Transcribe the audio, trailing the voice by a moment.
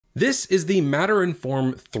This is the Matter and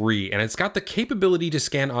Form 3, and it's got the capability to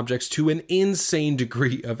scan objects to an insane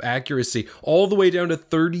degree of accuracy, all the way down to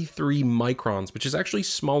 33 microns, which is actually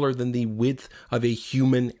smaller than the width of a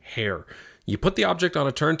human hair. You put the object on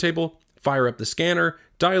a turntable, fire up the scanner,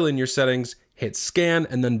 dial in your settings, hit scan,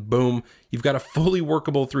 and then boom, you've got a fully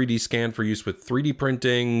workable 3D scan for use with 3D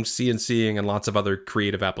printing, CNCing, and lots of other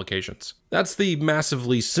creative applications. That's the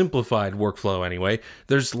massively simplified workflow anyway.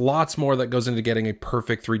 There's lots more that goes into getting a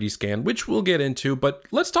perfect 3D scan, which we'll get into, but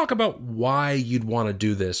let's talk about why you'd want to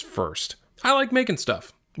do this first. I like making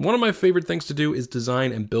stuff. One of my favorite things to do is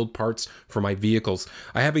design and build parts for my vehicles.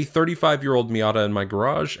 I have a 35-year-old Miata in my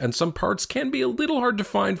garage, and some parts can be a little hard to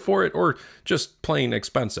find for it or just plain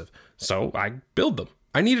expensive. So I build them.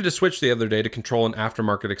 I needed a switch the other day to control an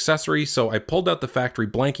aftermarket accessory, so I pulled out the factory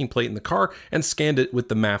blanking plate in the car and scanned it with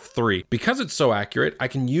the MAF 3. Because it's so accurate, I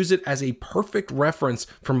can use it as a perfect reference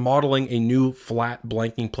for modeling a new flat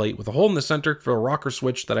blanking plate with a hole in the center for a rocker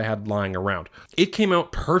switch that I had lying around. It came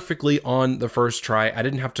out perfectly on the first try. I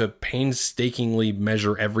didn't have to painstakingly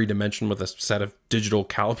measure every dimension with a set of digital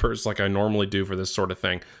calipers like I normally do for this sort of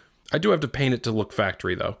thing. I do have to paint it to look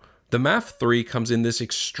factory though. The MAF 3 comes in this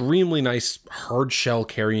extremely nice hard shell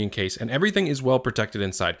carrying case, and everything is well protected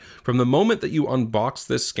inside. From the moment that you unbox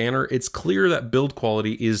this scanner, it's clear that build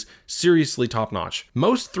quality is seriously top notch.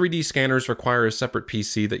 Most 3D scanners require a separate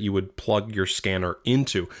PC that you would plug your scanner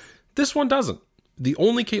into. This one doesn't. The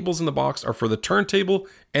only cables in the box are for the turntable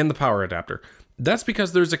and the power adapter. That's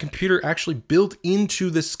because there's a computer actually built into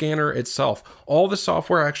the scanner itself. All the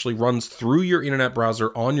software actually runs through your internet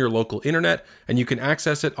browser on your local internet, and you can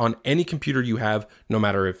access it on any computer you have, no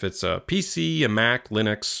matter if it's a PC, a Mac,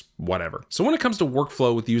 Linux, whatever. So when it comes to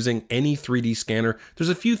workflow with using any 3D scanner, there's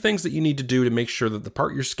a few things that you need to do to make sure that the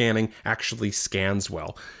part you're scanning actually scans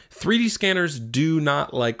well. 3D scanners do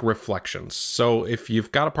not like reflections, so if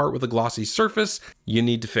you've got a part with a glossy surface, you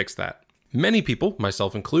need to fix that. Many people,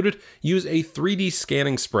 myself included, use a 3D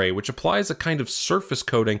scanning spray, which applies a kind of surface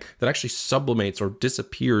coating that actually sublimates or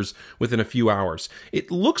disappears within a few hours. It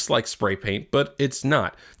looks like spray paint, but it's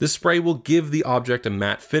not. This spray will give the object a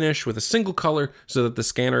matte finish with a single color so that the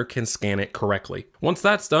scanner can scan it correctly. Once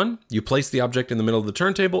that's done, you place the object in the middle of the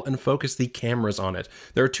turntable and focus the cameras on it.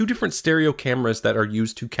 There are two different stereo cameras that are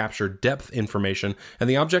used to capture depth information, and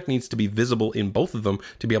the object needs to be visible in both of them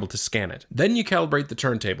to be able to scan it. Then you calibrate the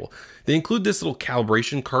turntable. They include this little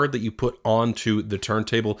calibration card that you put onto the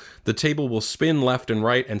turntable. The table will spin left and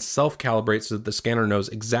right and self-calibrate so that the scanner knows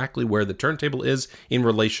exactly where the turntable is in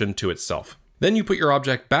relation to itself. Then you put your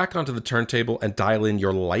object back onto the turntable and dial in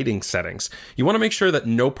your lighting settings. You want to make sure that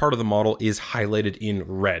no part of the model is highlighted in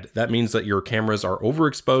red. That means that your cameras are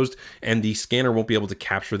overexposed and the scanner won't be able to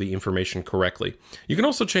capture the information correctly. You can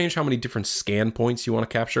also change how many different scan points you want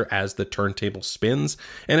to capture as the turntable spins,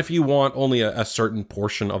 and if you want only a certain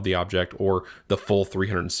portion of the object or the full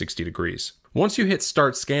 360 degrees. Once you hit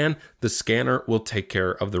start scan, the scanner will take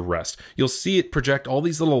care of the rest. You'll see it project all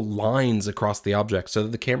these little lines across the object so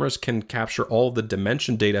that the cameras can capture all the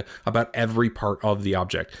dimension data about every part of the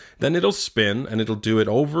object. Then it'll spin and it'll do it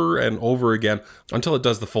over and over again until it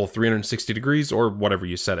does the full 360 degrees or whatever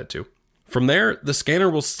you set it to. From there, the scanner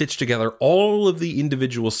will stitch together all of the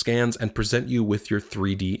individual scans and present you with your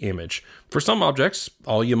 3D image. For some objects,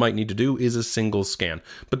 all you might need to do is a single scan,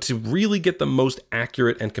 but to really get the most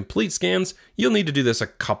accurate and complete scans, you'll need to do this a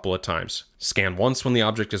couple of times. Scan once when the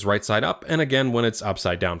object is right side up, and again when it's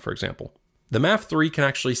upside down, for example. The MAF 3 can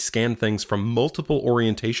actually scan things from multiple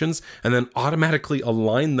orientations and then automatically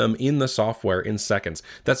align them in the software in seconds.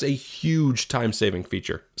 That's a huge time-saving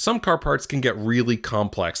feature. Some car parts can get really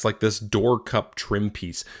complex, like this door cup trim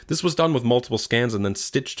piece. This was done with multiple scans and then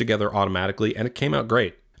stitched together automatically, and it came out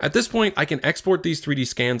great. At this point, I can export these 3D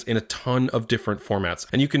scans in a ton of different formats,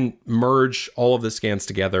 and you can merge all of the scans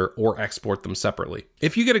together or export them separately.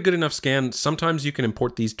 If you get a good enough scan, sometimes you can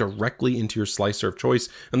import these directly into your slicer of choice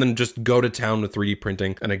and then just go to town with 3D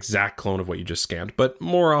printing an exact clone of what you just scanned. But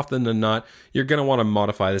more often than not, you're going to want to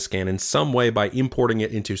modify the scan in some way by importing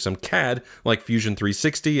it into some CAD like Fusion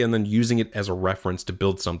 360 and then using it as a reference to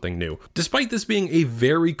build something new. Despite this being a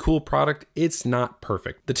very cool product, it's not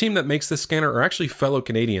perfect. The team that makes this scanner are actually fellow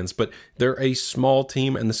Canadians, but they're a small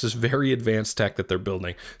team and this is very advanced tech that they're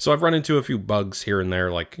building. So I've run into a few bugs here and there,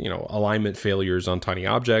 like, alignment failures on tiny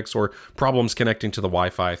objects or problems connecting to the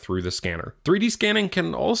Wi-Fi through the scanner. 3D scanning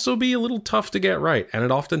can also be a little tough to get right, and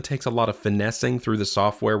it often takes a lot of finessing through the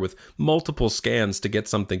software with multiple scans to get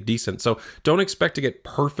something decent. So don't expect to get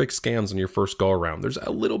perfect scans on your first go around. There's a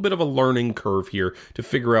little bit of a learning curve here to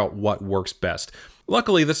figure out what works best.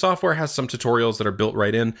 Luckily, the software has some tutorials that are built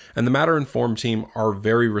right in, and the Matter Inform team are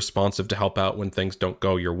very responsive to help out when things don't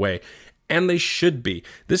go your way. And they should be.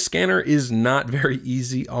 This scanner is not very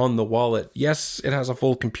easy on the wallet. Yes, it has a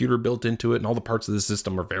full computer built into it, and all the parts of the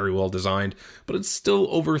system are very well designed, but it's still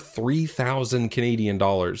over 3,000 Canadian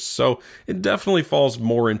dollars, so it definitely falls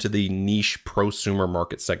more into the niche prosumer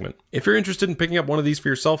market segment. If you're interested in picking up one of these for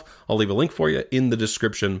yourself, I'll leave a link for you in the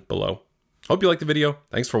description below. Hope you liked the video,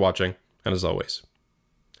 thanks for watching, and as always,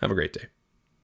 have a great day.